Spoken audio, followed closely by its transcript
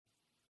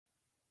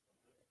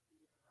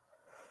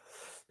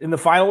In the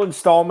final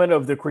installment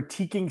of the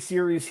critiquing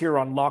series here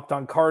on Locked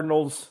On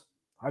Cardinals,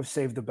 I've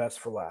saved the best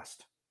for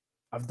last.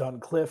 I've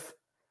done Cliff.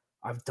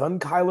 I've done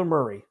Kyler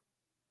Murray.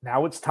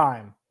 Now it's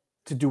time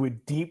to do a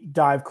deep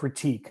dive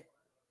critique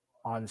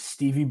on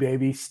Stevie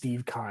Baby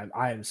Steve Keim.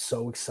 I am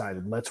so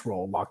excited. Let's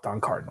roll Locked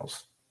On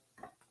Cardinals.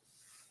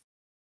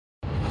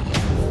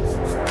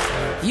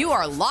 You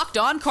are Locked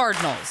On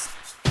Cardinals,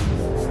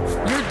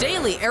 your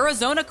daily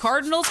Arizona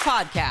Cardinals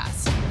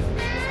podcast.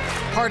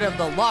 Part of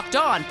the Locked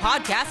On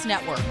Podcast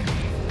Network,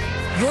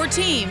 your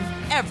team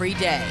every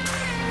day.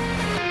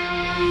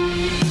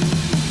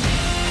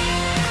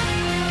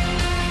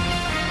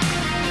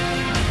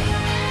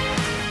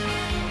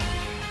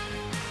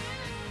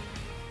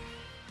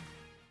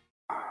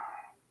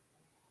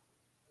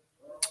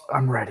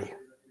 I'm ready.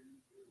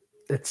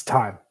 It's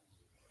time.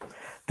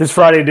 This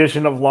Friday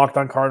edition of Locked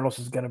On Cardinals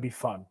is going to be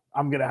fun.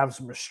 I'm going to have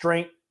some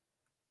restraint.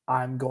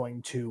 I'm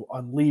going to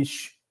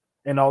unleash,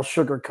 and I'll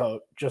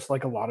sugarcoat, just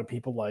like a lot of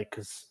people like,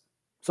 because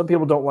some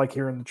people don't like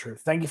hearing the truth.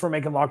 Thank you for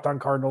making Locked On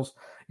Cardinals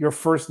your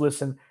first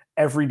listen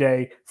every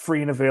day,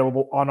 free and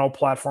available on all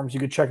platforms. You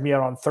can check me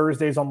out on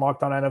Thursdays on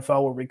Locked On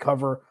NFL, where we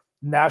cover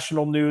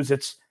national news.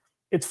 It's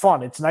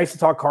fun. It's nice to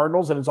talk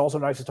Cardinals, and it's also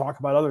nice to talk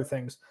about other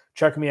things.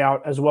 Check me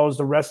out, as well as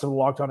the rest of the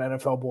Locked On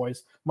NFL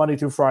boys, Monday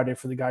through Friday,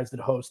 for the guys that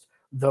host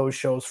those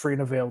shows, free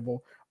and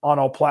available on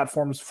all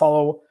platforms.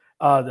 Follow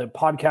the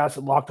podcast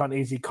at Locked On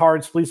AZ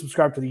Cards. Please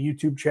subscribe to the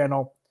YouTube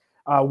channel.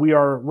 We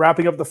are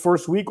wrapping up the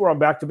first week where I'm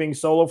back to being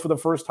solo for the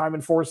first time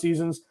in 4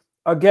 seasons.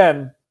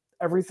 Again,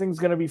 everything's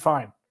going to be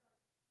fine.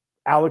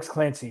 Alex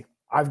Clancy,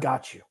 I've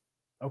got you.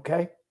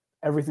 Okay?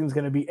 Everything's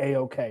going to be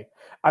A-okay.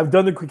 I've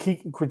done the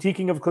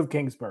critiquing of Cliff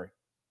Kingsbury,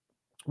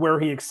 where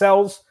he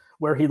excels,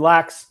 where he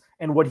lacks,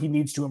 and what he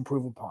needs to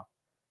improve upon.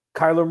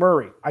 Kyler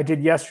Murray, I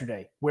did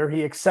yesterday, where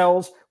he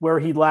excels, where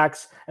he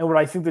lacks, and what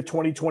I think the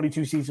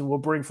 2022 season will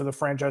bring for the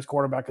franchise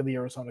quarterback of the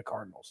Arizona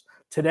Cardinals.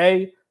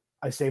 Today,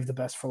 I saved the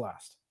best for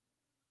last.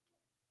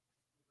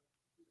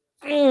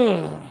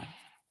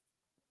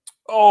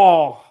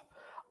 Oh,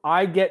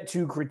 I get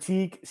to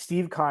critique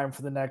Steve Keim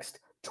for the next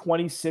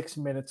 26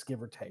 minutes,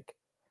 give or take,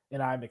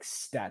 and I'm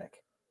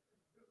ecstatic.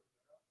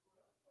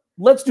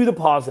 Let's do the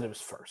positives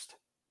first.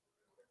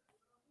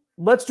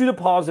 Let's do the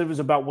positives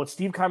about what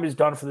Steve Keim has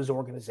done for this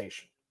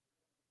organization.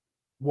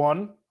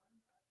 1,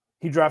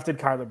 he drafted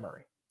Kyler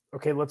Murray.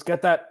 Okay, let's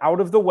get that out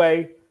of the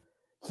way.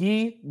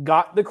 He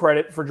got the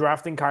credit for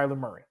drafting Kyler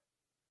Murray.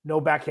 No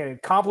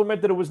backhanded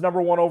compliment that it was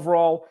number 1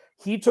 overall.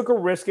 He took a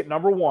risk at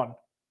number 1.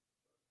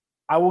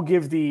 I will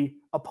give the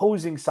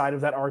opposing side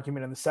of that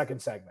argument in the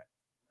second segment.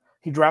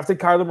 He drafted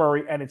Kyler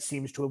Murray, and it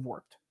seems to have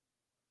worked.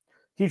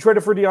 He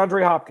traded for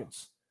DeAndre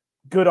Hopkins.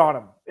 Good on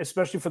him,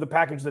 especially for the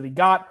package that he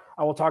got.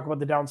 I will talk about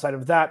the downside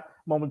of that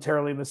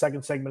momentarily in the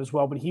second segment as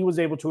well. But he was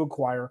able to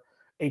acquire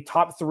a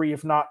top 3,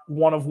 if not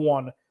 1 of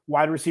 1,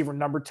 wide receiver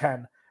number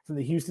 10 from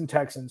the Houston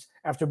Texans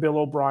after Bill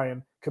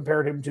O'Brien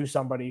compared him to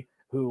somebody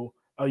who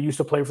used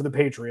to play for the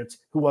Patriots,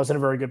 who wasn't a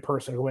very good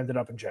person, who ended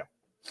up in jail.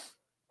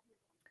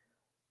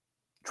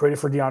 Traded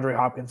for DeAndre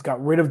Hopkins,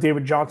 got rid of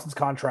David Johnson's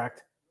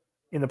contract.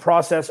 In the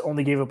process,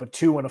 only gave up a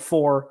 2 and a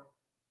 4,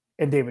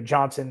 and David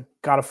Johnson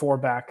got a 4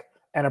 back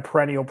and a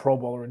perennial Pro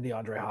Bowler in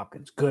DeAndre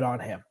Hopkins. Good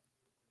on him.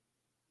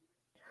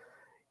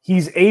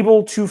 He's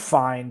able to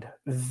find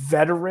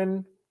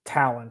veteran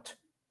talent,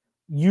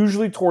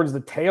 usually towards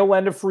the tail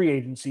end of free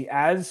agency,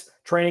 as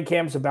training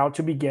camp's about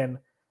to begin,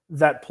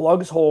 that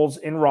plugs holes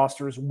in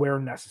rosters where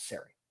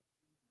necessary.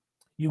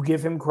 You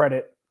give him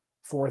credit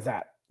for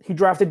that. He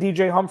drafted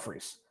DJ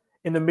Humphries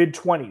in the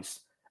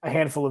mid-20s a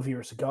handful of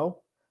years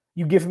ago.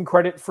 You give him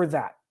credit for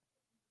that.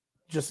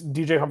 Just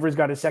DJ Humphries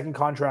got his second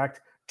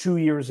contract 2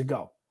 years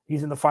ago.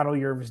 He's in the final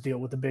year of his deal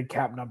with the big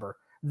cap number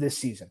this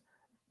season.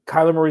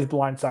 Kyler Murray's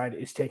blind side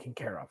is taken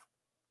care of.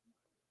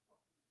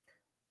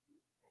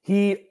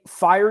 He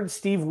fired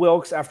Steve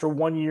Wilks after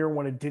 1 year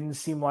when it didn't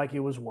seem like it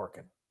was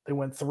working. They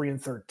went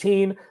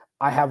 3-13.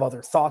 I have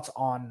other thoughts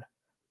on,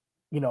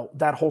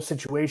 that whole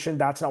situation.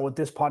 That's not what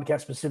this podcast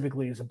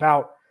specifically is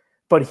about.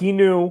 But he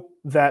knew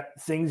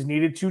that things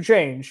needed to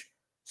change.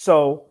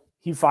 So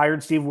he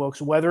fired Steve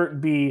Wilks, whether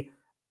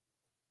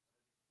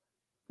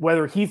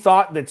he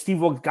thought that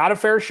Steve Wilks got a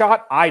fair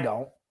shot, I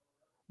don't.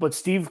 But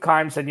Steve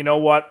Keim said, you know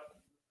what?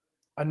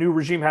 A new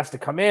regime has to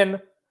come in.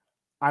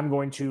 I'm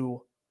going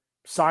to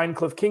sign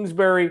Cliff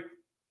Kingsbury,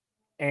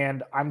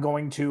 and I'm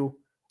going to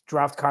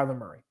draft Kyler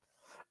Murray.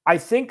 I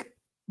think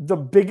the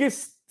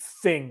biggest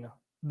thing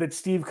that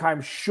Steve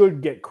Keim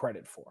should get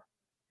credit for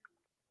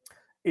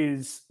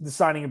is the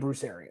signing of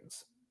Bruce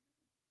Arians.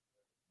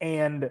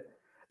 And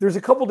there's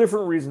a couple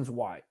different reasons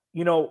why.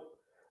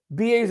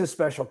 BA is a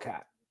special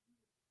cat.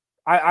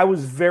 I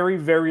was very,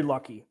 very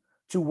lucky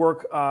to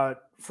work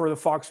for the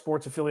Fox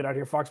Sports affiliate out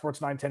here, Fox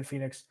Sports 910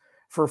 Phoenix,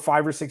 for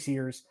 5 or 6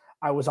 years.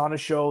 I was on a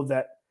show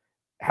that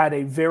had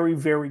a very,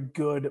 very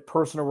good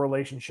personal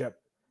relationship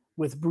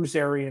with Bruce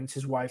Arians,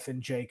 his wife,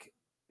 and Jake,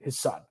 his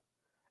son.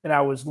 And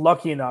I was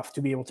lucky enough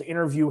to be able to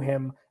interview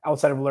him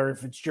outside of Larry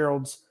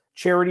Fitzgerald's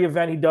charity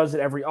event. He does it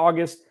every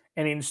August,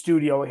 and in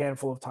studio a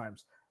handful of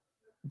times.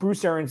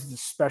 Bruce Arians is a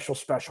special,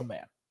 special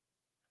man.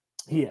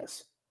 He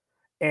is.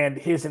 And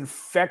his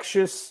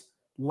infectious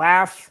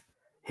laugh,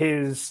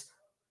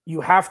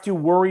 you have to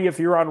worry if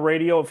you're on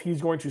radio, if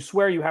he's going to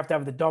swear, you have to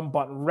have the dumb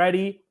button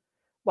ready.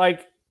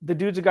 Like, the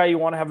dude's a guy you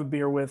want to have a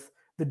beer with.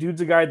 The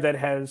dude's a guy that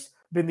has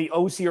been the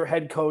OC or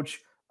head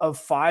coach of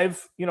 4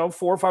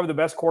 or 5 of the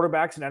best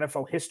quarterbacks in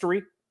NFL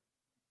history.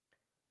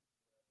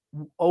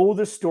 Oh,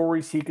 the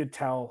stories he could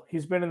tell.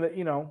 He's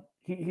been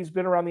he's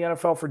been around the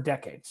NFL for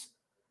decades.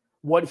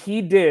 What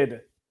he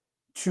did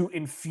to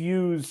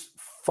infuse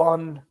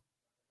fun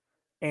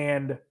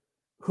and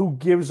who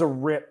gives a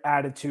rip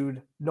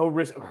attitude, no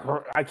risk.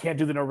 I can't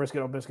do the no risk,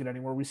 no biscuit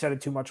anymore. We said it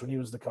too much when he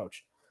was the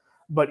coach.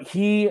 But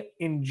he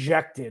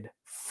injected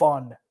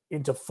fun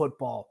into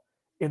football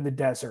in the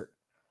desert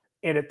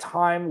at a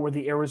time where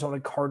the Arizona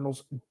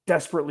Cardinals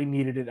desperately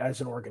needed it as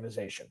an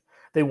organization.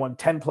 They won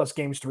 10-plus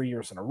games 3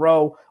 years in a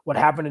row. What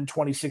happened in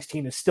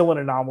 2016 is still an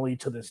anomaly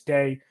to this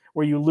day,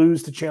 where you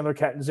lose to Chandler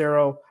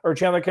Catanzaro, or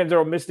Chandler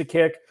Catanzaro missed a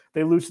kick.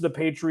 They lose to the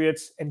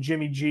Patriots and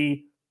Jimmy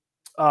G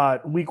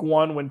week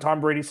 1 when Tom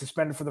Brady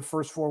suspended for the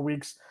first 4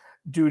 weeks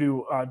due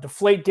to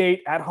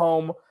Deflategate at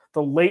home,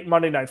 the late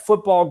Monday Night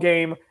Football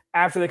game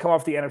after they come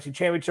off the NFC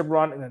Championship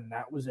run, and then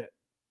that was it.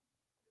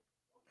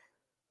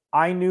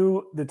 I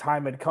knew the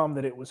time had come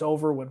that it was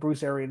over when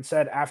Bruce Arians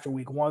said after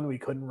week 1 we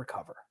couldn't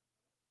recover.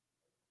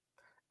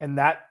 And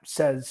that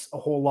says a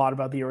whole lot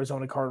about the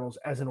Arizona Cardinals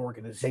as an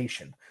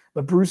organization.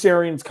 But Bruce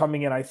Arians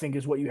coming in, I think,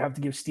 is what you have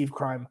to give Steve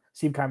Keim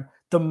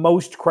the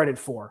most credit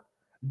for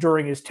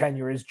during his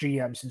tenure as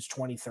GM since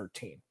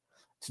 2013.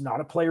 It's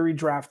not a player he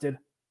drafted.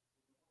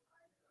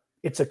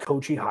 It's a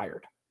coach he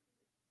hired.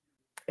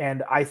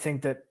 And I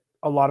think that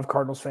a lot of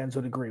Cardinals fans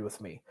would agree with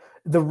me.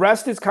 The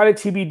rest is kind of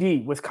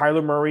TBD with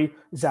Kyler Murray,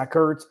 Zach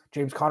Ertz,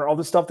 James Conner, all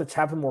the stuff that's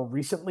happened more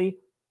recently.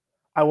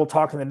 I will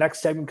talk in the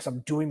next segment because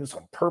I'm doing this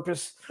on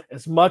purpose.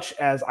 As much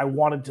as I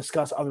want to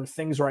discuss other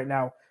things right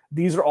now,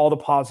 these are all the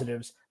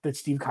positives that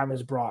Steve Keim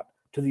has brought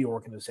to the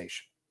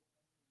organization.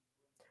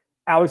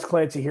 Alex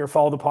Clancy here.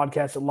 Follow the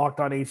podcast at Locked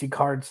On AZ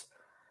Cards.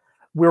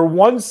 We're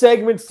one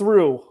segment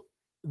through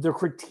the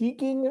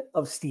critiquing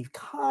of Steve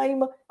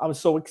Keim. I'm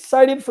so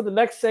excited for the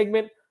next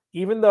segment,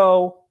 even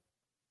though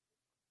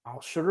I'll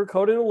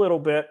sugarcoat it a little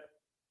bit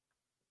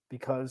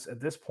because at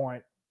this point,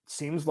 it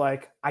seems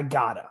like I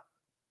gotta.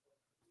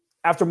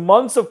 After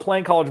months of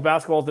playing college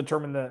basketball to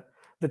determine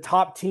the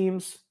top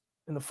teams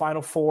in the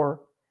Final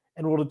Four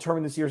and will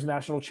determine this year's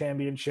national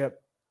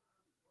championship,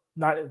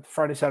 not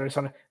Friday, Saturday,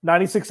 Sunday,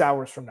 96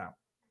 hours from now.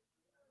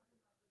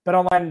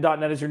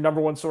 BetOnline.net is your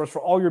number one source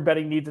for all your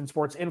betting needs and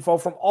sports info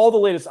from all the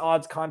latest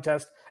odds,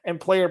 contests, and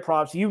player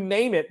props. You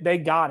name it, they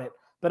got it.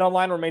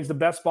 BetOnline remains the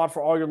best spot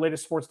for all your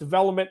latest sports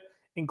development,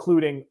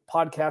 including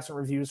podcasts and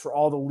reviews for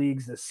all the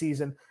leagues this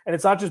season. And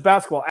it's not just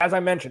basketball. As I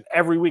mentioned,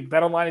 every week,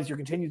 BetOnline is your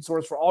continued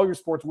source for all your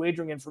sports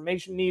wagering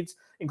information needs,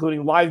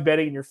 including live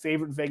betting and your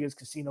favorite Vegas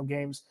casino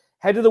games.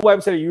 Head to the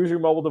website or use your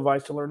mobile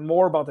device to learn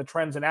more about the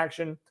trends in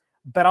action.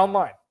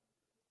 BetOnline,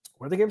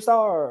 where the game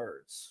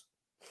starts.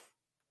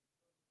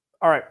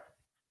 All right.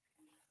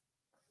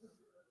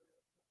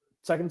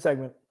 Second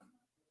segment,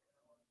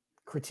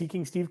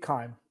 critiquing Steve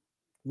Keim.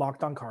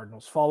 Locked On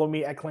Cardinals. Follow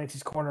me at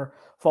Clancy's Corner.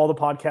 Follow the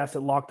podcast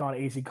at Locked On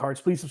AZ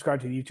Cards. Please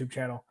subscribe to the YouTube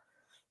channel.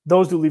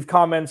 Those who leave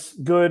comments,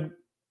 good,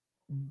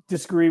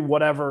 disagree,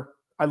 whatever.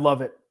 I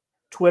love it.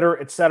 Twitter,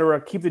 etc.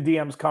 Keep the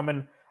DMs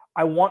coming.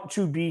 I want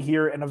to be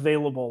here and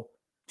available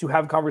to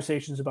have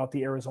conversations about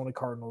the Arizona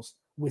Cardinals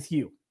with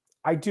you.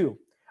 I do.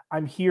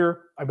 I'm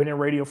here. I've been in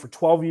radio for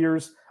 12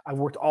 years. I've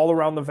worked all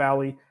around the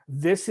Valley.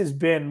 This has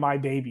been my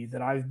baby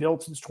that I've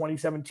built since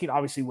 2017,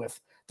 obviously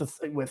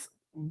with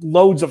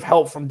loads of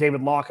help from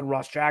David Locke and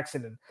Ross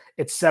Jackson and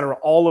et cetera.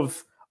 All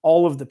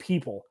of the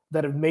people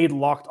that have made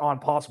Locked On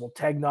possible.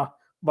 Tegna,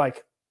 I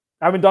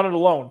haven't done it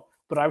alone,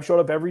 but I've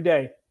showed up every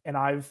day and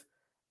I've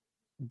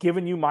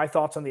given you my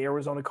thoughts on the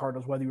Arizona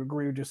Cardinals, whether you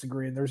agree or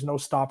disagree, and there's no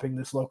stopping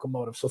this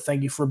locomotive. So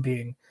thank you for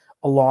being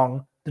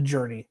along the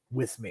journey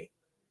with me.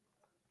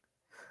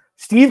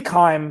 Steve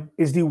Keim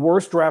is the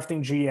worst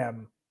drafting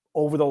GM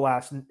over the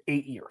last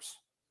 8 years.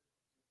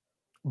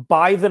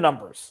 By the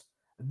numbers.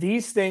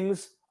 These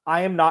things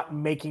I am not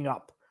making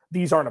up.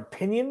 These aren't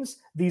opinions.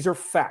 These are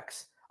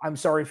facts. I'm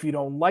sorry if you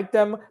don't like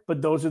them,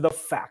 but those are the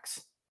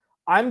facts.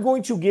 I'm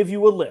going to give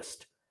you a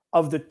list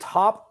of the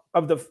top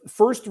of the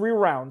first 3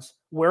 rounds,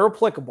 where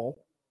applicable,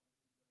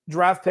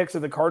 draft picks that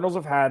the Cardinals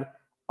have had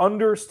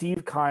under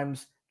Steve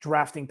Keim's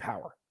drafting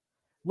power.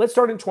 Let's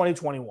start in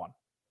 2021.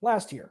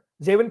 Last year,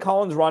 Zaven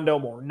Collins,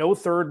 Rondale Moore, no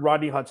third,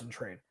 Rodney Hudson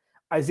trade.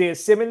 Isaiah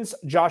Simmons,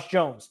 Josh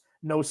Jones,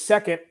 no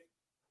second.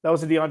 That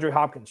was a DeAndre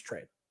Hopkins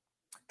trade.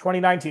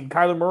 2019,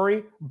 Kyler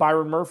Murray,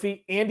 Byron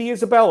Murphy, Andy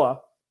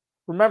Isabella.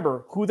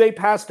 Remember who they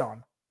passed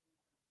on.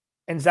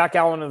 And Zach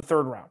Allen in the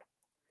 3rd round.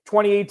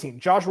 2018,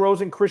 Josh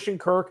Rosen, Christian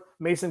Kirk,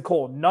 Mason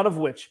Cole, none of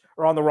which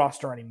are on the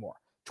roster anymore.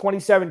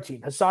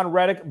 2017, Hassan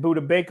Reddick,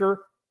 Budda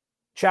Baker,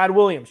 Chad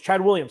Williams,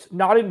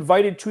 not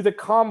invited to the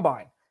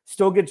combine.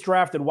 Still gets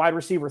drafted, wide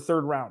receiver,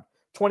 3rd round.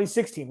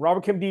 2016,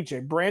 Robert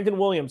Kimdiche, Brandon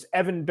Williams,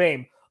 Evan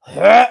Boehm.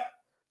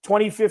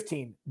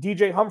 2015,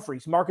 DJ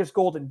Humphries, Marcus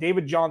Golden,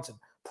 David Johnson.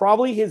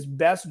 Probably his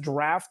best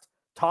draft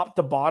top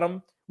to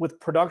bottom with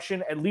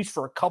production, at least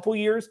for a couple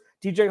years.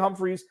 DJ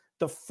Humphries,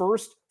 the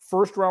first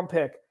round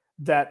pick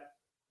that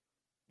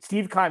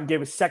Steve Keim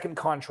gave a second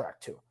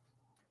contract to.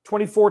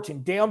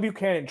 2014, Deion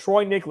Buchanan,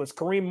 Troy Nicholas,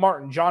 Kareem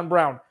Martin, John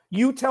Brown.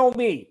 You tell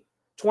me.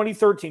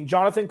 2013,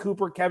 Jonathan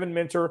Cooper, Kevin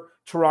Minter,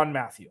 Tyrann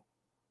Mathieu.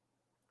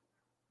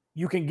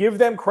 You can give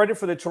them credit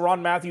for the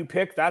Tyrann Mathieu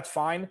pick. That's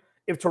fine.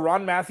 If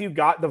Tyrann Mathieu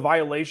got the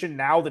violation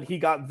now that he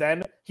got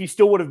then, he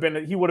would have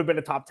been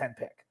a top 10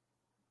 pick.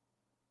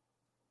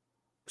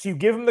 So you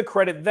give him the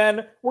credit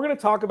then. We're going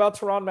to talk about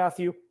Tyrann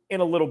Mathieu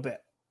in a little bit.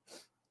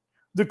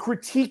 The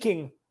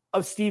critiquing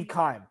of Steve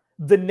Keim,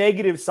 the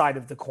negative side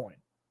of the coin.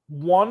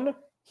 One,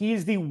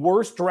 he's the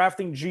worst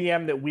drafting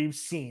GM that we've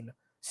seen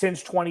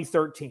since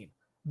 2013.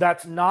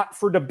 That's not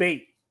for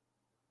debate.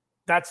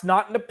 That's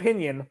not an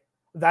opinion.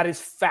 That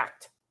is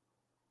fact.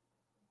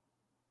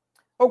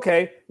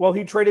 Okay, well,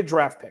 he traded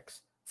draft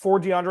picks for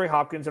DeAndre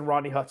Hopkins and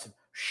Rodney Hudson.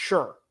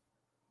 Sure.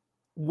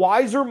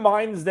 Wiser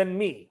minds than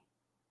me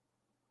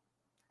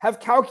have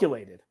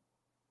calculated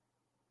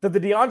that the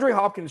DeAndre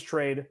Hopkins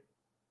trade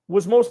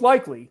was most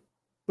likely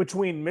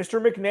between Mr.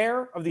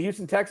 McNair of the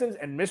Houston Texans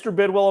and Mr.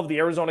 Bidwell of the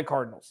Arizona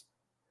Cardinals.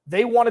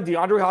 They wanted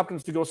DeAndre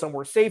Hopkins to go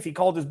somewhere safe. He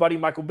called his buddy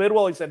Michael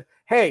Bidwell. He said,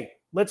 hey,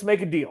 let's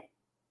make a deal.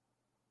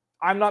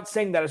 I'm not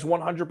saying that is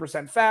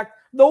 100% fact.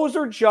 Those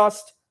are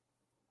just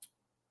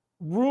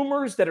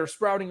rumors that are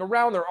sprouting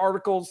around. They're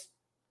articles.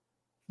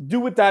 Do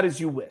with that as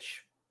you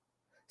wish.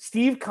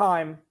 Steve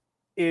Keim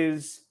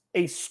is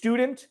a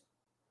student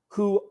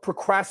who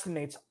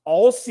procrastinates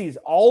all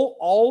season,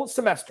 all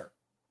semester,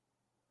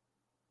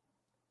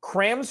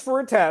 crams for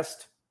a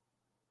test,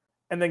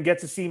 and then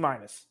gets a C-,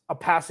 a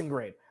passing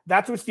grade.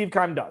 That's what Steve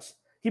Keim does.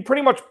 He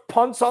pretty much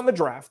punts on the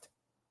draft.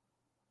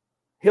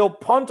 He'll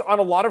punt on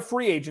a lot of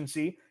free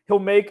agency. He'll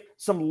make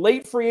some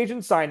late free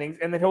agent signings,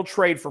 and then he'll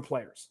trade for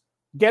players.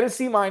 Get a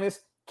C-,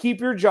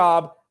 keep your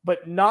job,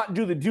 but not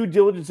do the due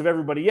diligence of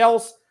everybody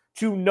else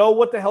to know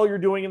what the hell you're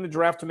doing in the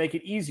draft to make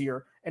it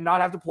easier and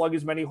not have to plug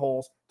as many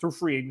holes through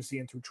free agency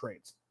and through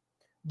trades.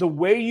 The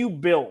way you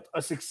build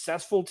a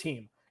successful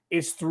team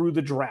is through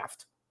the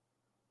draft.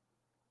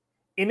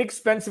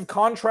 Inexpensive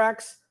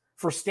contracts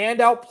for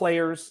standout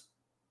players,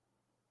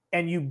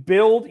 and you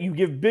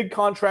give big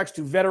contracts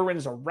to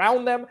veterans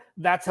around them.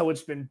 That's how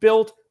it's been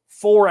built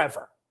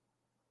forever.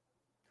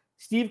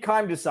 Steve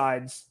Keim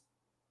decides,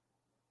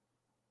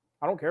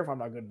 I don't care if I'm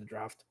not good at the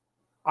draft.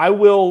 I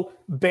will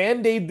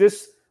band-aid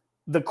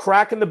the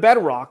crack in the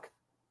bedrock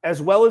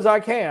as well as I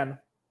can.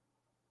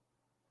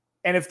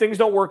 And if things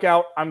don't work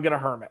out, I'm going to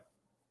hermit.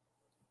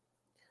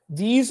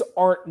 These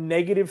aren't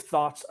negative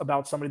thoughts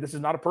about somebody. This is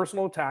not a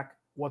personal attack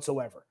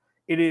whatsoever.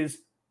 It is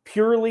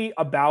purely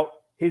about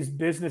his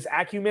business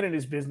acumen and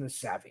his business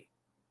savvy.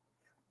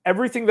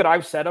 Everything that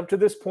I've said up to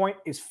this point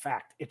is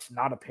fact. It's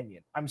not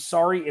opinion. I'm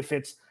sorry if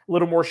it's a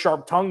little more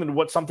sharp-tongued than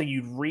what something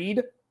you'd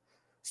read.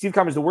 Steve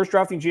Keim is the worst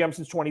drafting GM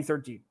since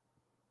 2013.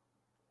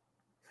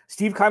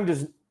 Steve Keim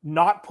does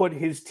not put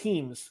his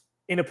teams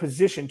in a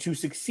position to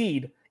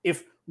succeed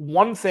if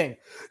one thing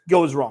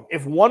goes wrong,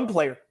 if one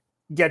player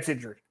gets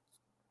injured.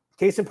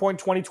 Case in point,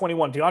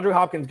 2021, DeAndre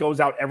Hopkins goes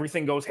out,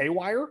 everything goes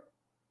haywire.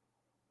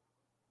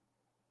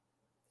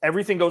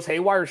 Everything goes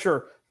haywire,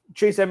 sure.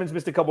 Chase Edmonds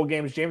missed a couple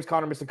games. James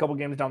Conner missed a couple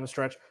games down the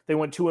stretch. They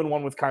went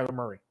 2-1 with Kyler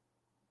Murray.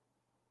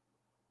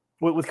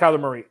 With Kyler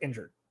Murray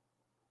injured.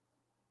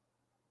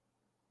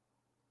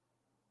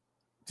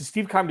 Does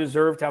Steve Keim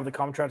deserve to have the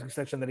contract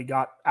extension that he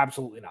got?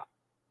 Absolutely not.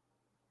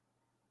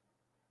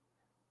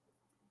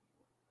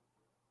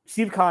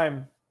 Steve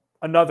Keim,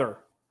 another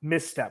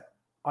misstep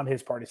on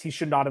his part is he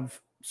should not have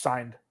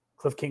signed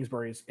Cliff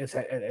Kingsbury as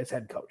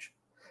head coach.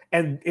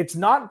 And it's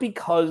not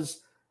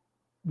because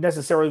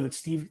necessarily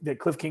that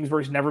Cliff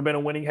Kingsbury's never been a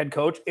winning head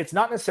coach. It's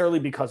not necessarily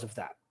because of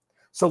that.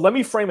 So let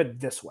me frame it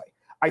this way.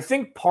 I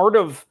think part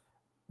of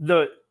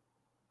the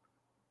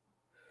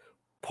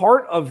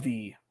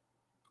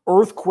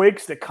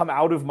earthquakes that come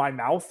out of my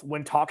mouth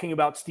when talking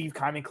about Steve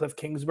Keim and Cliff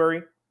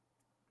Kingsbury,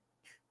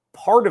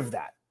 part of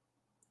that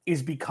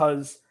is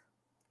because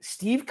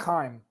Steve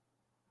Keim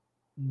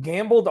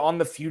gambled on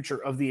the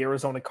future of the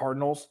Arizona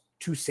Cardinals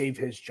to save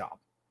his job.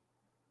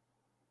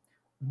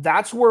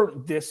 That's where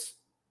this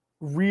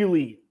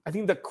really, I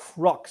think the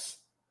crux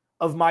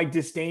of my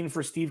disdain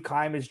for Steve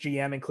Keim as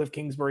GM and Cliff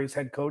Kingsbury as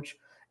head coach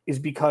is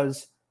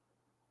because,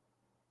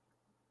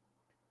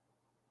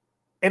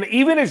 and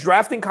even as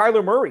drafting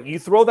Kyler Murray, you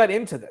throw that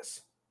into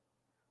this.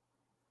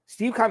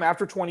 Steve Keim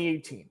after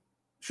 2018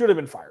 should have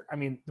been fired. I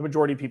mean, the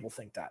majority of people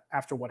think that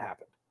after what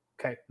happened.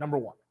 Okay, number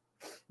one.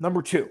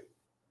 Number two,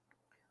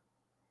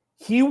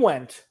 he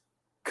went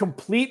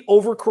complete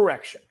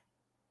overcorrection,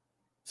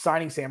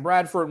 signing Sam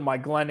Bradford,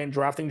 Mike Glennon,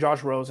 drafting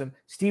Josh Rosen,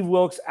 Steve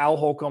Wilks, Al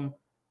Holcomb,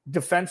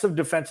 defensive,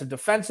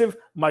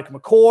 Mike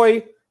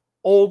McCoy,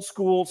 old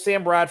school,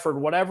 Sam Bradford,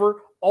 whatever,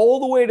 all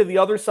the way to the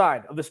other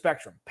side of the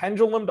spectrum,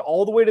 pendulumed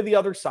all the way to the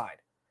other side,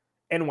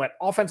 and went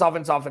offense.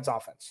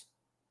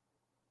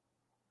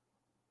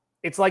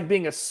 It's like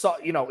being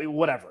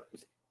whatever.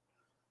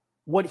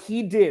 What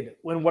he did,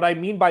 what I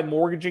mean by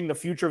mortgaging the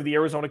future of the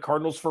Arizona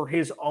Cardinals for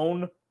his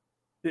own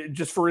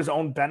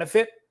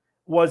benefit,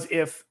 was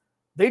if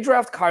they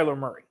draft Kyler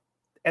Murray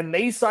and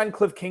they sign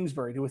Cliff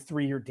Kingsbury to a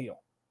 3-year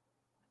deal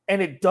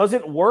and it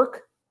doesn't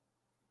work,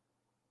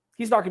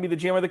 he's not going to be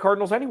the GM of the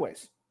Cardinals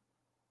anyways.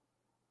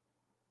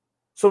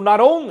 So not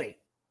only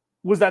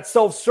was that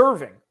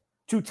self-serving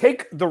to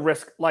take the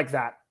risk like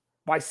that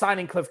by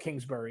signing Cliff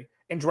Kingsbury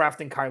and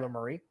drafting Kyler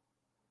Murray,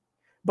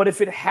 but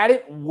if it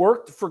hadn't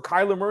worked for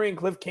Kyler Murray and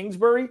Cliff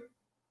Kingsbury,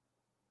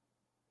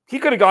 he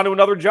could have gone to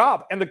another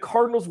job and the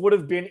Cardinals would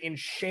have been in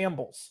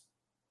shambles.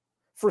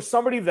 For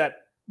somebody that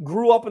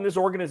grew up in this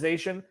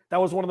organization,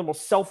 that was one of the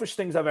most selfish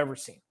things I've ever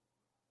seen.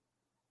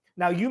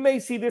 Now, you may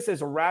see this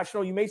as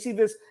irrational. You may see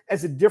this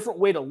as a different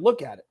way to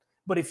look at it.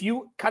 But if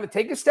you kind of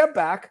take a step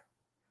back,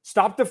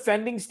 stop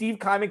defending Steve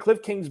Keim and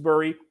Cliff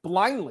Kingsbury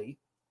blindly,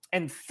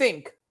 and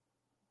think,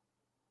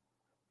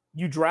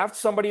 you draft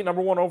somebody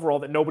number 1 overall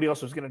that nobody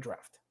else was going to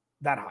draft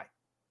that high.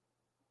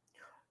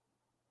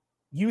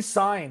 You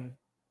sign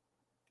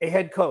a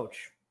head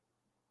coach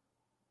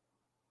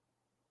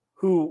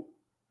who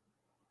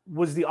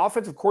was the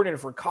offensive coordinator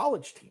for a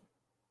college team.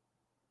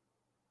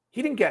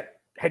 He didn't get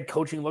head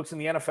coaching looks in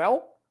the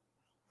NFL.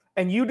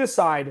 And you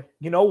decide,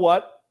 you know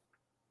what?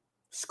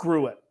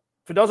 Screw it.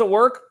 If it doesn't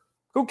work,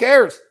 who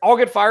cares? I'll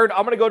get fired.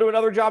 I'm going to go to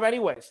another job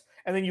anyways.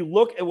 And then you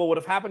look at what would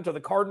have happened to the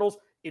Cardinals.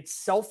 It's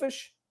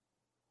selfish.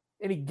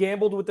 And he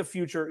gambled with the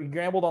future. He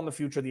gambled on the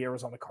future of the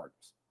Arizona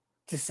Cardinals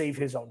to save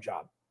his own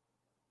job.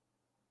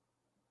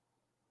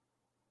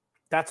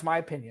 That's my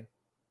opinion.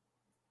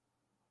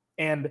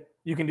 And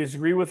you can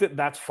disagree with it.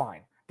 That's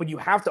fine. But you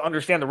have to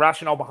understand the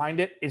rationale behind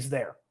it is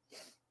there.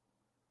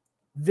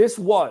 This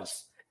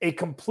was a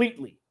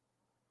completely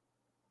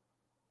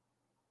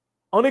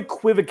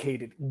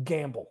unequivocated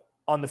gamble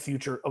on the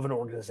future of an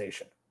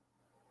organization.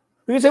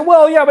 You can say,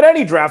 well, yeah, but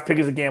any draft pick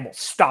is a gamble.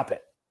 Stop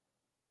it.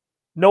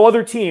 No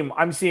other team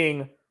I'm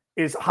seeing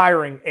is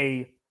hiring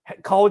a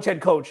college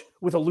head coach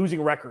with a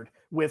losing record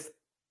with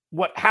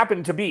what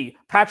happened to be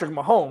Patrick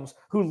Mahomes,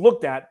 who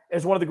looked at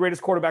as one of the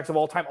greatest quarterbacks of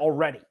all time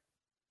already.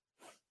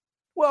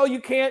 Well, you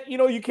can't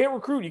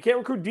recruit. You can't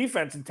recruit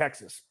defense in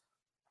Texas.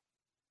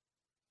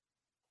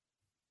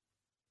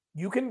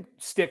 You can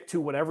stick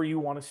to whatever you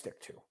want to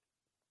stick to.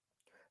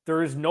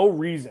 There is no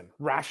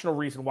rational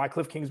reason why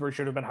Cliff Kingsbury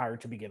should have been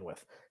hired to begin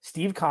with.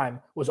 Steve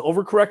Keim was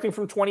overcorrecting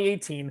from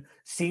 2018,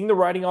 seeing the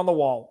writing on the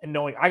wall and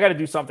knowing I got to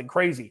do something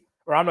crazy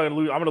or I'm going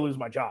to lose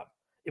my job.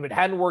 If it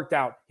hadn't worked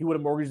out, he would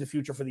have mortgaged the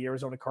future for the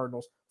Arizona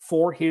Cardinals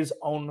for his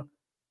own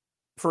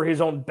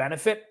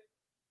benefit.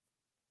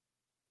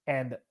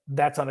 And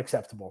that's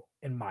unacceptable,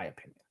 in my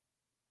opinion.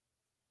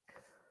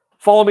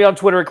 Follow me on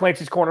Twitter at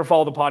Clancy's Corner.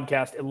 Follow the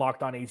podcast at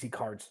Locked On AZ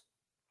Cards.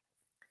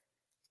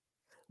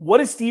 What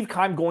is Steve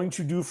Keim going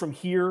to do from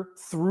here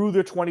through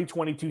the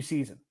 2022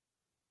 season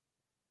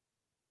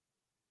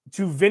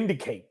to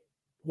vindicate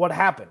what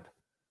happened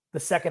the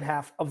second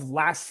half of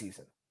last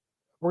season?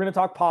 We're going to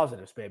talk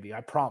positives, baby.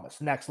 I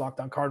promise. Next, Locked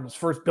On Cardinals.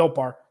 First, Built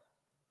Bar.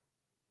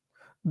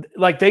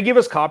 Like, they give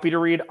us copy to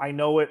read. I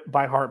know it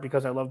by heart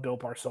because I love Built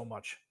Bar so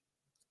much.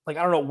 Like,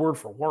 I don't know word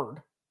for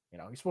word.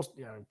 You're supposed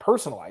to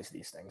personalize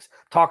these things.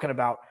 Talking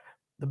about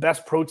the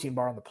best protein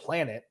bar on the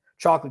planet,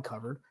 chocolate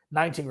covered,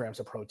 19 grams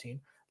of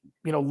protein,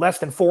 less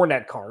than 4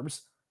 net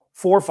carbs,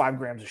 4 or 5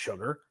 grams of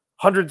sugar,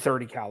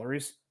 130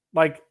 calories.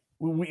 Like,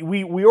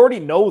 we already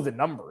know the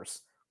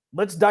numbers.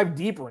 Let's dive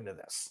deeper into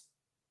this.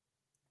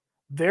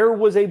 There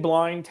was a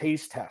blind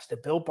taste test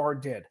that Built Bar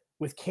did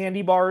with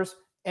candy bars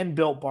and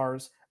Built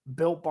Bars.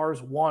 Built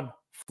Bars won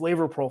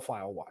flavor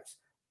profile wise.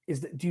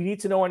 Do you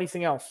need to know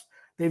anything else?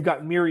 They've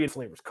got myriad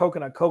flavors: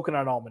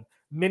 coconut almond,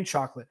 mint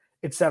chocolate,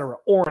 etc.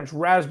 Orange,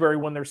 raspberry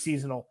when they're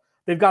seasonal.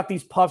 They've got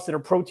these puffs that are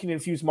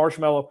protein-infused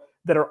marshmallow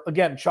that are,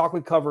 again,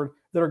 chocolate covered,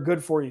 that are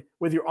good for you.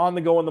 Whether you're on the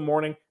go in the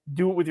morning,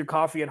 do it with your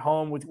coffee at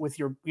home, with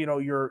your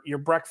your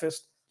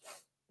breakfast.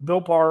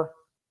 Built Bar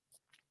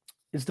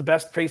is the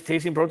best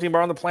tasting protein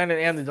bar on the planet,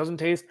 and it doesn't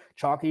taste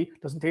chalky,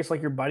 doesn't taste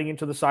like you're biting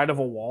into the side of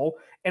a wall,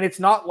 and it's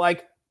not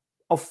like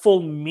a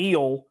full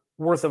meal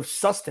worth of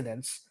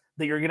sustenance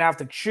that you're going to have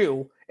to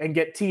chew and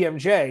get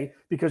TMJ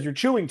because you're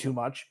chewing too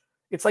much.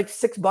 It's like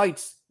 6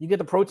 bites. You get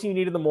the protein you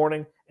need in the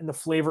morning, and the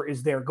flavor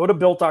is there. Go to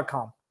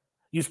Built.com.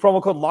 Use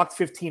promo code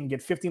LOCKED15 and get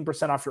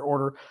 15% off your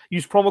order.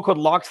 Use promo code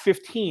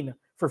LOCKED15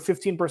 for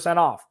 15%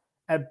 off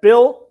at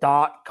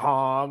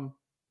Built.com.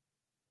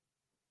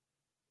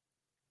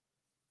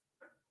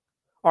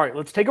 All right,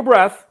 let's take a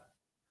breath.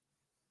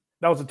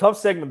 That was a tough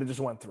segment that just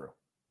went through.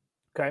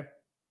 Okay?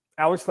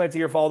 Alex Clancy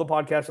here. Follow the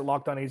podcast at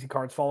Locked On AZ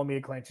Cards. Follow me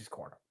at Clancy's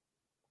Corner.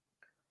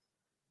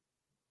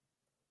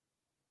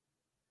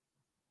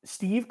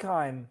 Steve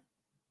Keim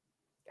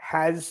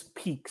has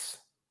peaks.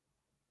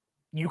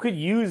 You could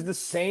use the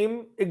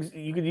same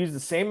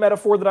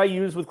metaphor that I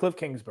used with Cliff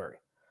Kingsbury.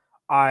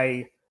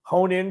 I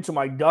hone into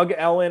my Doug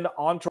Ellen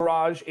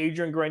entourage,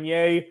 Adrian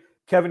Grenier,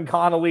 Kevin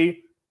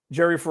Connolly,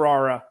 Jerry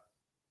Ferrara.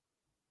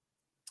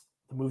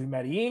 The movie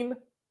Medellin,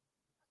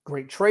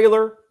 great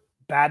trailer,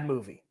 bad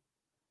movie.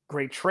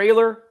 Great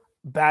trailer,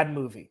 bad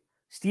movie.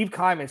 Steve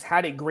Keim has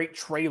had a great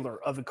trailer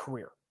of a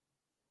career.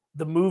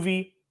 The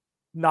movie,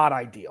 not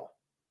ideal.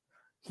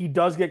 He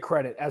does get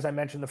credit, as I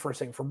mentioned the first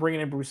thing, for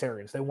bringing in Bruce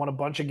Arians. They won a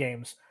bunch of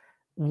games.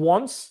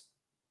 Once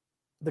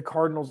the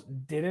Cardinals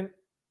didn't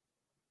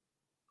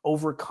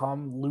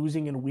overcome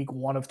losing in week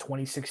 1 of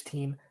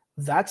 2016,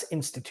 that's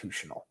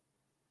institutional.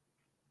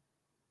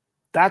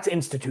 That's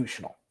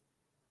institutional.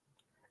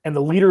 And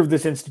the leader of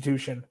this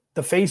institution,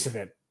 the face of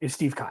it, is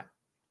Steve Keim.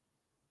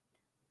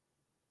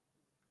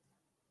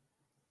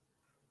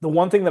 The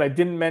one thing that I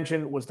didn't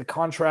mention was the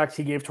contracts.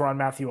 He gave Tyrann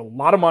Mathieu a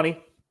lot of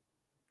money.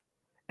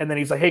 And then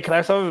he's like, hey, can I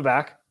have some of it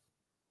back?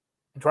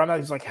 And Tyrann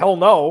Mathieu's like, hell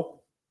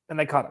no. And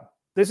they cut him.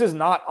 This is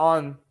not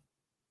on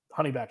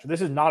Honey Badger.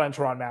 This is not on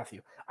Tyrann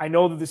Mathieu. I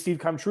know that the Steve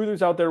Keim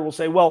truthers out there will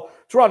say, well,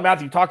 Tyrann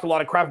Mathieu talked a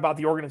lot of crap about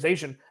the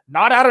organization.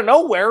 Not out of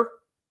nowhere.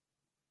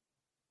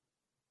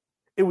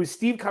 It was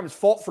Steve Keim's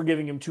fault for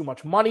giving him too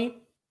much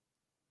money.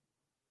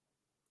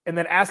 And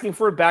then asking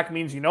for it back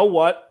means, you know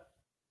what?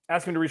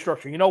 Ask him to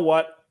restructure. You know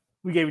what?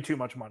 We gave you too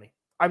much money.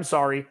 I'm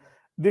sorry.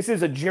 This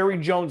is a Jerry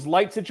Jones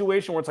light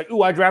situation where it's like,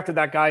 ooh, I drafted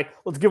that guy.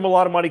 Let's give him a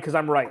lot of money because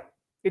I'm right.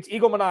 It's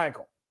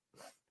egomaniacal.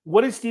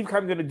 What is Steve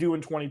Keim going to do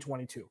in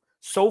 2022?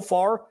 So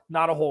far,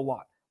 not a whole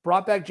lot.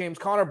 Brought back James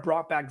Conner,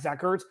 brought back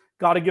Zach Ertz.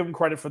 Got to give him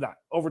credit for that.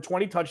 Over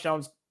 20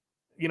 touchdowns,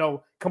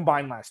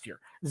 combined last year.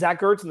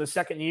 Zach Ertz in the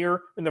second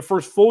year, in the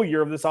first full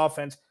year of this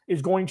offense,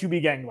 is going to be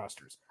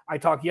gangbusters. I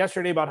talked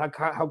yesterday about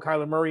how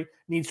Kyler Murray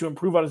needs to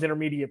improve on his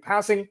intermediate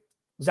passing.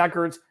 Zach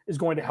Ertz is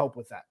going to help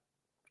with that.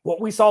 What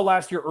we saw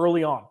last year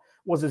early on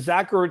was a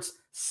Zach Ertz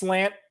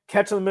slant,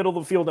 catch in the middle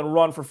of the field and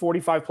run for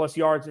 45 plus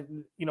yards,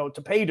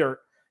 to pay dirt.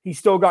 He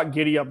still got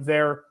giddy up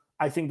there.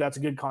 I think that's a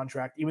good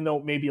contract, even though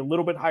maybe a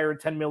little bit higher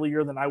at $10 million a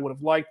year than I would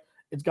have liked.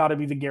 It's got to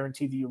be the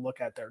guarantee that you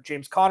look at there.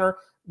 James Conner,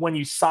 when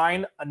you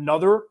sign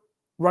another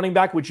running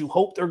back, which you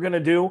hope they're going to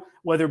do,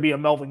 whether it be a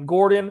Melvin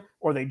Gordon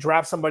or they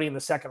draft somebody in the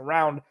second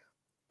round,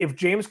 if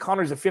James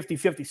Conner's a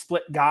 50-50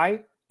 split guy,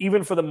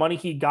 even for the money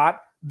he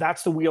got,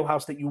 that's the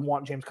wheelhouse that you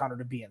want James Conner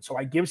to be in. So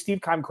I give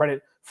Steve Keim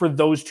credit for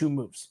those two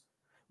moves.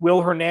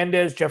 Will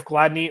Hernandez, Jeff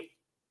Gladney,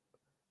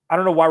 I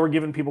don't know why we're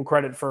giving people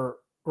credit for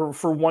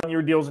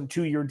 1-year deals and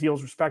 2-year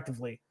deals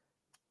respectively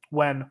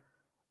when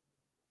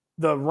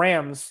the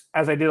Rams,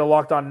 as I did a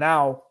Locked On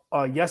Now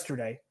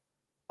yesterday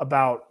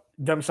about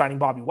them signing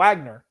Bobby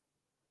Wagner,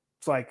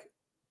 it's like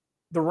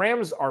the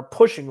Rams are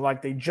pushing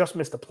like they just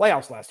missed the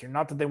playoffs last year,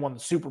 not that they won the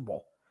Super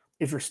Bowl.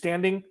 If you're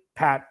standing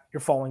pat,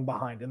 you're falling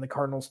behind. And the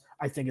Cardinals,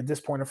 I think, at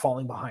this point are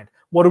falling behind.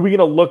 What are we going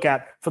to look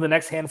at for the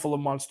next handful of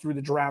months through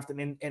the draft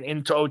and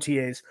into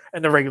OTAs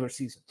and the regular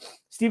season?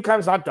 Steve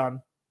Keim's not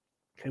done.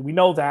 Okay, we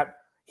know that.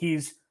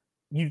 He's,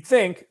 you'd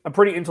think, a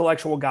pretty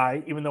intellectual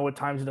guy, even though at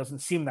times it doesn't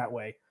seem that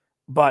way.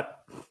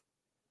 But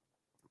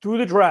through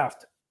the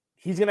draft,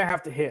 he's going to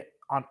have to hit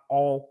on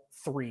all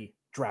 3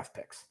 draft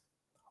picks.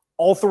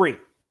 All 3.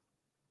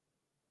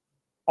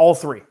 All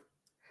 3.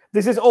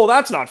 This is,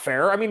 that's not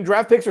fair. I mean,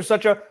 draft picks are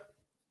such a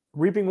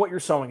reaping what you're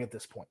sowing at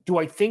this point. Do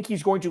I think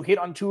he's going to hit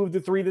on 2 of the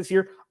 3 this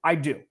year? I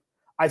do.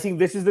 I think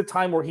this is the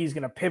time where he's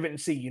going to pivot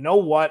and see, you know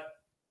what?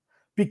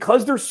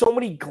 Because there's so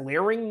many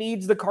glaring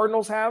needs the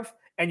Cardinals have,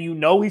 and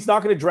he's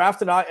not going to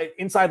draft an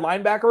inside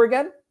linebacker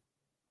again.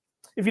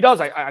 If he does,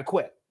 I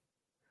quit.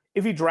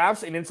 If he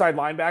drafts an inside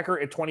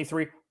linebacker at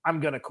 23, I'm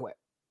going to quit.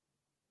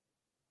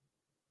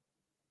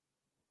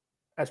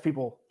 As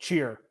people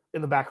cheer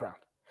in the background.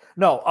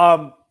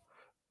 No,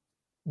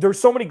 there's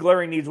so many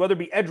glaring needs, whether it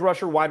be edge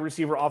rusher, wide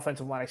receiver,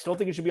 offensive line. I still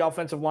think it should be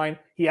offensive line.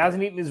 He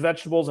hasn't eaten his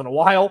vegetables in a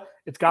while.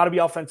 It's got to be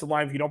offensive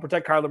line. If you don't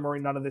protect Kyler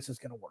Murray, none of this is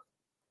going to work.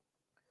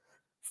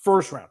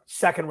 First round,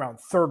 second round,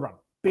 third round.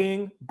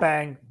 Bing,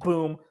 bang,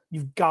 boom.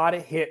 You've got to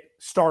hit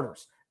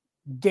starters.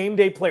 Game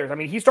day players. I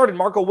mean, he started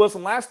Marco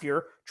Wilson last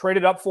year,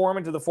 traded up for him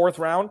into the 4th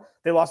round.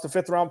 They lost a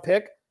 5th round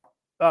pick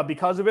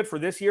because of it for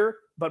this year.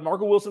 But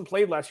Marco Wilson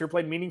played last year,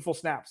 played meaningful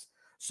snaps.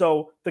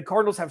 So the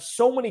Cardinals have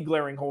so many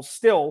glaring holes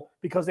still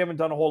because they haven't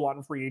done a whole lot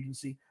in free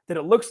agency that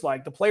it looks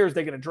like the players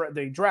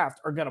they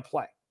draft are going to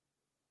play.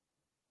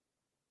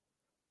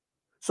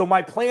 So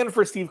my plan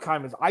for Steve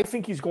Keim is I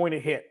think he's going to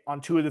hit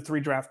on 2 of the 3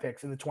 draft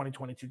picks in the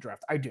 2022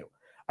 draft. I do.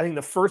 I think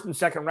the 1st and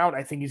 2nd round,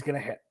 I think he's going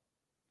to hit.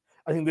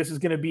 I think this is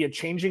going to be a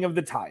changing of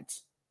the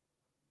tides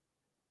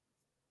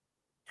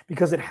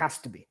because it has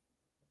to be.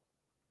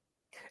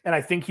 And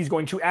I think he's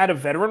going to add a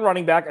veteran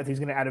running back. I think he's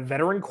going to add a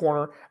veteran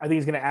corner. I think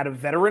he's going to add a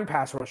veteran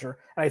pass rusher.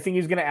 And I think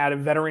he's going to add a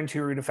veteran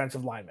interior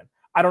defensive lineman.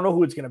 I don't know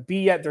who it's going to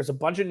be yet. There's a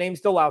bunch of names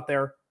still out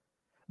there.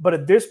 But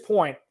at this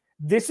point,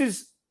 this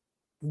is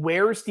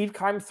where Steve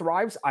Keim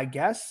thrives, I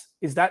guess.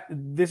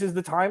 This is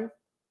the time?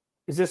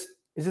 Is this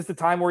the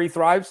time where he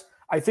thrives?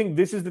 I think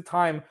this is the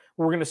time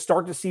where we're going to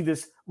start to see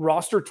this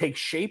roster take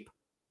shape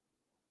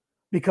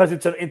because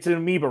it's an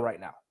amoeba right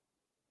now.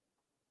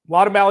 A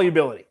lot of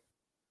malleability.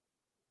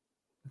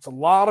 It's a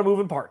lot of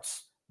moving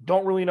parts.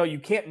 Don't really know. You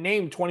can't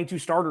name 22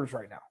 starters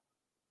right now.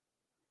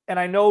 And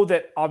I know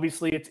that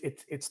obviously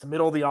it's the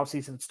middle of the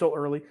offseason. It's still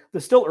early.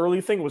 The still early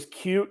thing was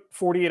cute.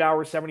 48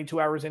 hours, 72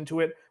 hours into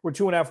it. We're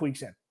 2.5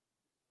 weeks in.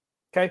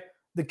 Okay?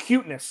 The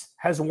cuteness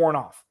has worn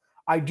off.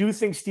 I do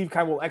think Steve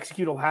Keim will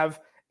execute. He'll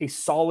have a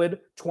solid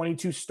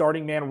 22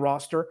 starting man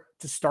roster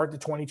to start the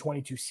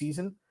 2022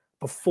 season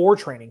before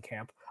training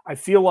camp. I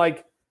feel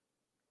like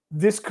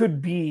this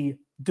could be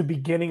the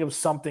beginning of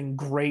something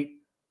great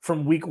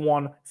from week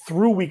 1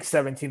 through week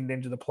 17 and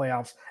into the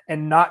playoffs,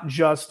 and not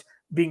just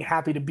being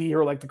happy to be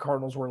here like the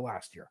Cardinals were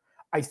last year.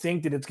 I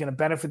think that it's going to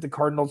benefit the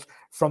Cardinals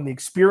from the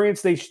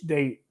experience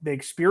they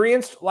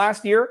experienced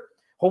last year.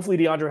 Hopefully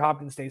DeAndre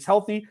Hopkins stays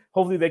healthy.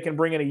 Hopefully they can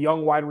bring in a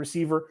young wide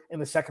receiver in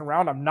the second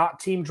round. I'm not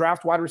team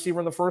draft wide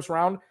receiver in the first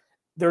round.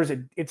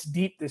 It's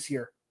deep this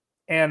year.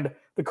 And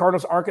the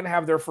Cardinals aren't going to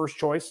have their first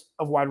choice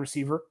of wide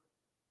receiver.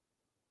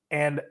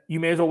 And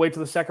you may as well wait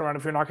till the second round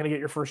if you're not going to get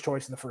your first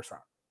choice in the first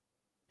round.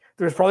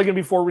 There's probably going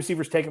to be 4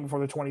 receivers taken before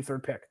the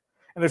 23rd pick.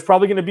 And there's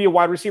probably going to be a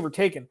wide receiver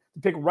taken,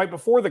 the pick right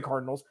before the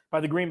Cardinals by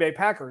the Green Bay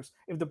Packers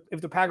if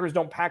the Packers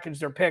don't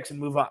package their picks and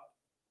move up.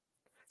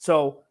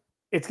 So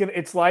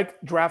it's like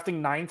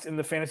drafting 9th in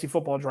the fantasy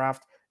football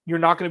draft. You're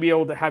not going to be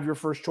able to have your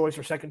first choice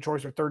or second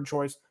choice or third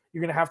choice. You're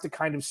going to have to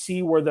kind of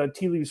see where the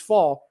tea leaves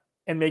fall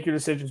and make your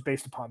decisions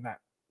based upon that.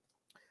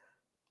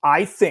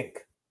 I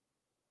think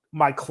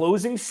my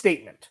closing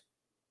statement,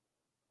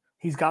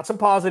 he's got some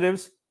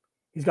positives.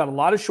 He's got a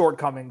lot of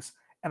shortcomings.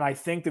 And I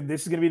think that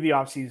this is going to be the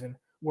offseason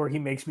where he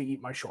makes me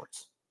eat my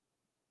shorts.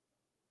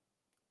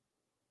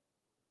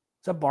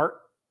 Is that Bart?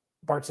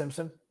 Bart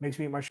Simpson makes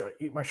me eat my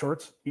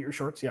shorts? Eat your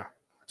shorts? Yeah.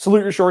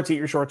 Salute your shorts, eat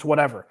your shorts,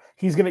 whatever.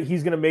 He's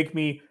gonna make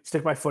me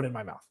stick my foot in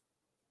my mouth.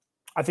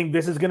 I think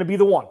this is gonna be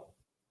the one.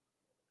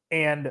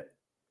 And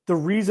the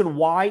reason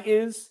why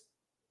is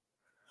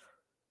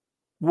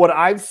what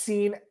I've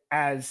seen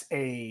as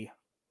a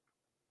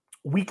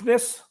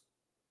weakness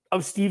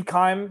of Steve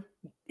Keim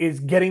is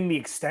getting the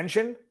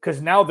extension,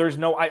 because now there's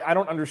no, I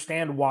don't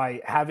understand why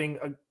having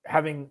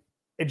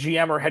a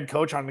GM or head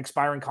coach on an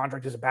expiring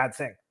contract is a bad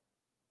thing.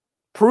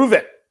 Prove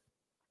it.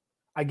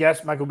 I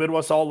guess Michael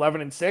Bidwell saw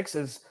 11-6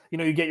 as,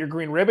 you get your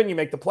green ribbon, you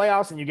make the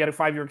playoffs, and you get a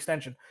 5-year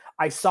extension.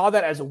 I saw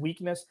that as a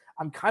weakness.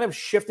 I'm kind of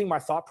shifting my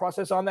thought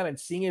process on that and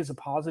seeing it as a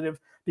positive,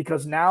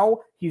 because now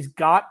he's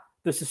got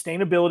the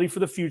sustainability for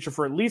the future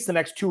for at least the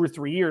next 2 or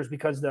 3 years,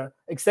 because the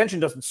extension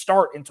doesn't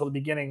start until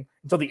the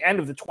end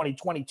of the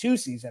 2022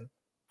 season.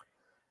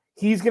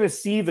 He's going to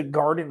see the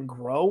garden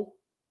grow,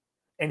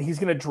 and he's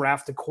going to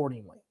draft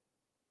accordingly.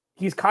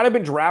 He's kind of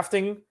been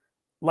drafting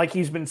like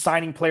he's been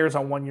signing players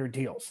on 1-year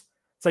deals.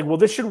 It's like, well,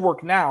 this should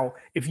work now.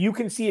 If you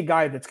can see a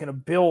guy that's going to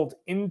build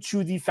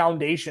into the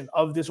foundation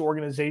of this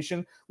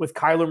organization with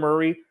Kyler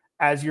Murray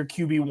as your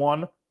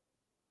QB1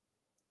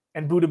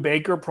 and Budda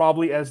Baker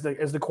probably as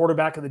the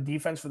quarterback of the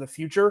defense for the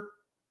future,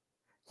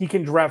 he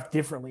can draft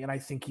differently, and I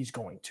think he's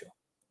going to.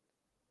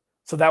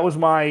 So that was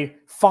my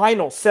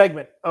final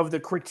segment of the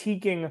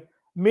critiquing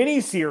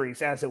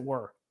mini-series, as it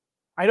were.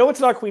 I know it's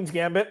not Queen's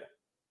Gambit,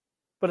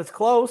 but it's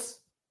close.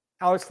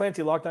 Alex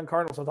Clancy, Locked On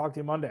Cardinals. I'll talk to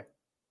you Monday.